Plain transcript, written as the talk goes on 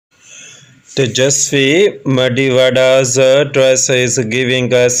Tejaswi Madivada's dress is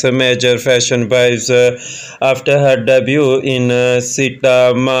giving us major fashion vibes after her debut in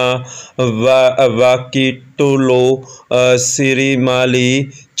Sita Vakitulo Sirimali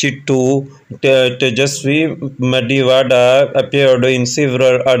Chittu. Tejaswi Madivada appeared in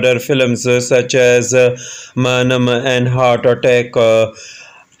several other films such as Manam and Heart Attack.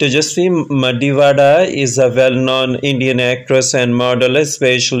 Tejaswi Madivada is a well-known Indian actress and model,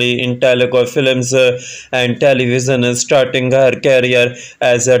 especially in Telugu films and television. Starting her career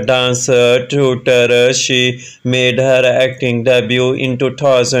as a dance tutor, she made her acting debut in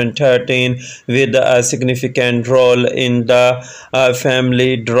 2013 with a significant role in the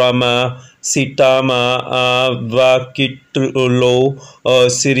family drama Sitama Vakitulo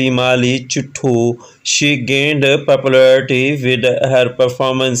Sirimali Chuttu. She gained popularity with her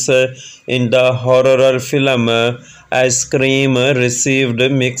performance in the horror film Ice Cream received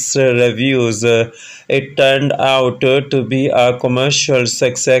mixed reviews. It turned out to be a commercial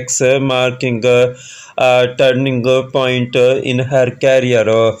success, marking a turning point in her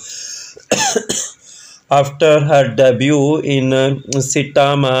career. After her debut in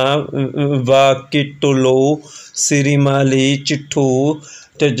Sitama Vakitulo Sirimali Chittu,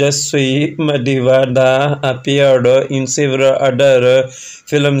 Tejaswi Madivada appeared in several other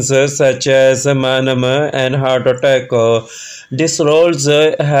films such as Manam and Heart Attack. These roles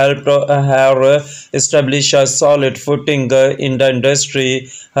helped her establish a solid footing in the industry.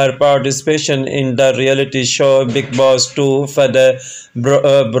 Her participation in the reality show Big Boss 2 further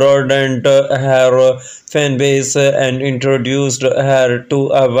broadened her fan base and introduced her to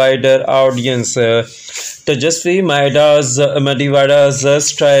a wider audience. Tejaswi Madivada's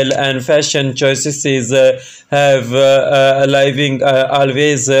style and fashion choices have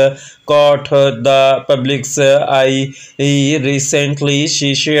always caught the public's eye. Recently,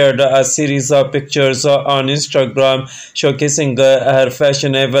 she shared a series of pictures on Instagram showcasing her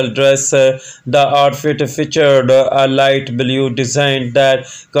fashionable dress. The outfit featured a light blue design that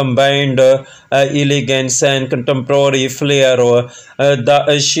combined elegance and contemporary flair.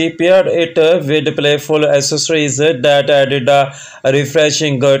 She paired it with playful accessories that added a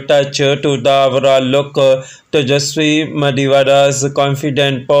refreshing touch to the overall look. Tejaswi Madivada's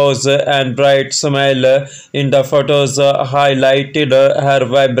confident pose and bright smile in the photos highlighted her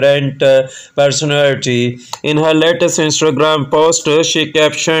vibrant personality. In her latest Instagram post, she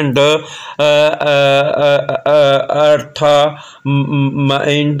captioned Artha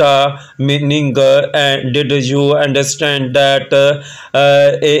Mainda, meaning did you understand that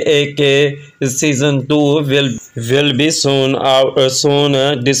AAK season 2 will be soon out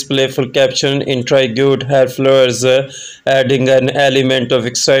soon. This playful caption intrigued her followers, adding an element of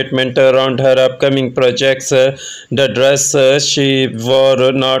excitement around her upcoming projects. The dress she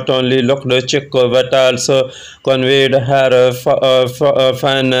wore not only looked chic but also conveyed her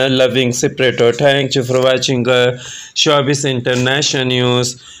fun-loving spirit. Thank you for watching Showbiz International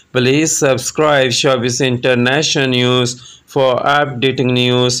News. Please subscribe Showbiz International News for updating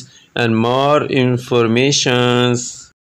news and more informations.